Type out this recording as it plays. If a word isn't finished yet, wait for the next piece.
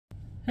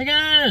Hey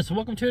guys,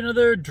 welcome to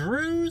another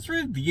Drew's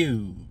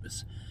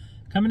Reviews.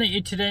 Coming at you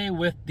today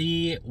with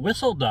the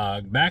Whistle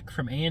Dog back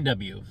from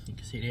A&W. You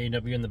can see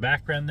A&W in the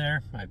background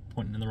there. I'm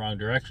pointing in the wrong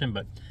direction,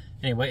 but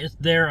anyway, it's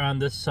there on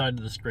this side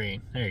of the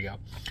screen. There you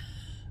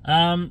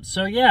go.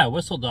 So yeah,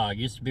 Whistle Dog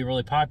used to be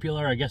really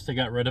popular. I guess they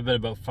got rid of it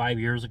about 5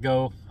 years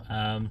ago.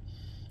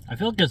 I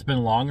feel like it's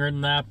been longer than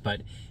that,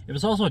 but it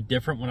was also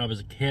different when I was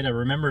a kid. I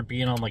remember it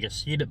being on like a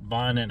seeded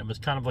bun, and it was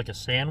kind of like a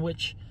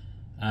sandwich.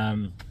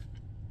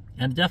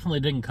 And it definitely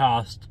didn't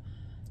cost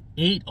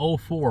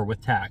 $8.04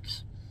 with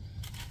tax.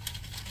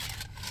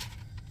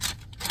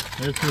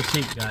 There's the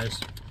receipt,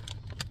 guys.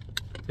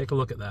 Take a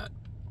look at that.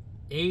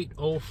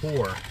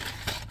 $8.04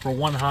 for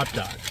one hot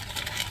dog.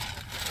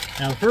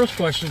 Now the first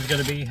question is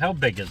going to be, how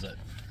big is it?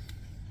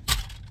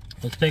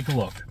 Let's take a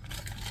look.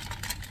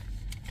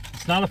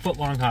 It's not a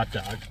foot-long hot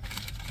dog,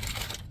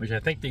 which I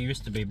think they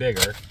used to be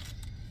bigger.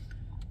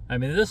 I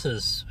mean, this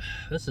is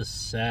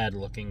sad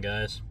looking,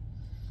 guys.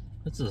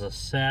 This is a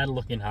sad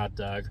looking hot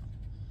dog.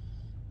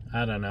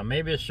 I don't know,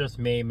 maybe it's just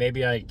me,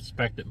 maybe I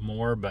expected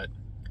more, but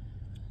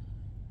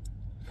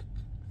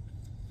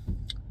I'm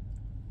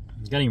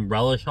getting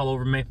relish all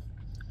over me.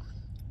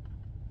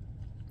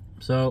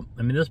 So,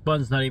 I mean, this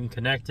bun's not even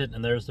connected,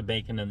 and there's the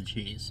bacon and the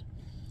cheese.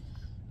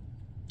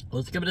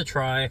 Let's give it a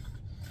try.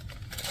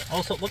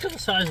 Also, look at the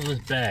size of this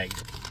bag.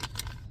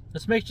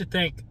 This makes you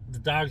think the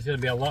dog's gonna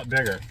be a lot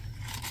bigger.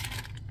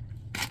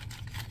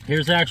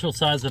 Here's the actual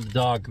size of the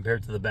dog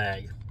compared to the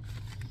bag.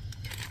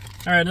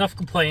 All right, enough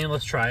complaining,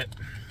 let's try it.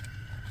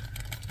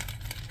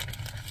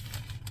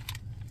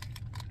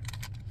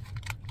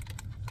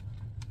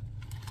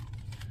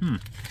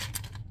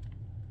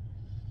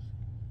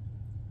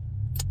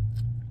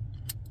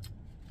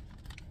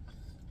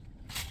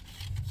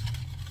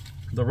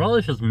 The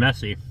relish is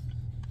messy.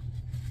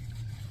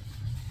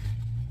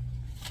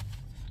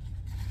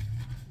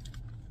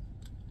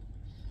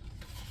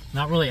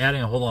 Not really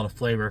adding a whole lot of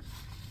flavor.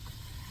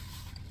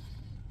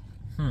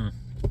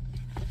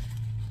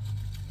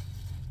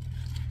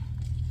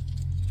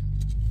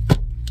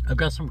 I've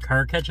got some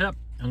car ketchup.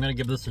 I'm gonna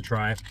give this a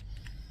try.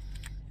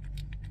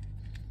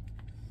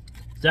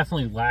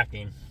 Definitely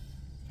lacking.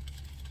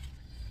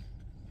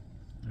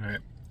 All right,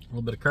 a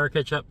little bit of car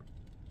ketchup.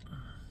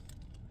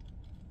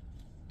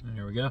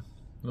 There we go.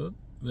 Oop,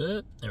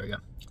 there we go.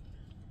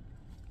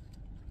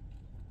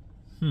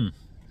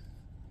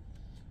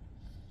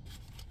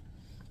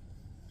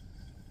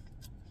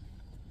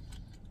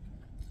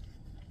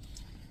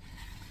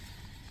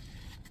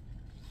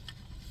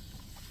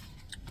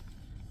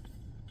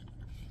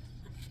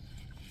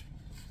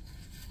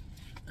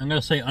 I'm going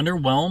to say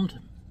underwhelmed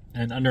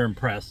and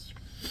underimpressed.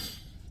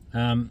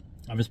 I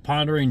was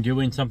pondering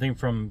doing something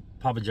from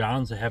Papa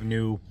John's. They have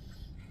new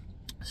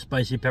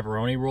spicy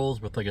pepperoni rolls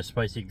with like a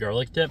spicy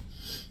garlic dip.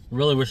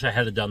 Really wish I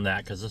had done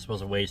that because this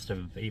was a waste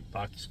of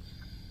 $8.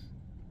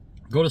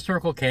 Go to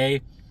Circle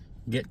K,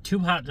 get 2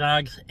 hot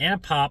dogs and a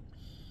pop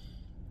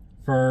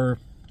for,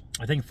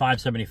 I think,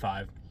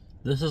 $5.75.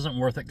 This isn't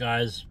worth it,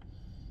 guys.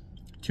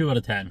 2 out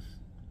of 10.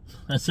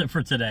 That's it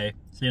for today.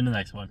 See you in the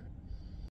next one.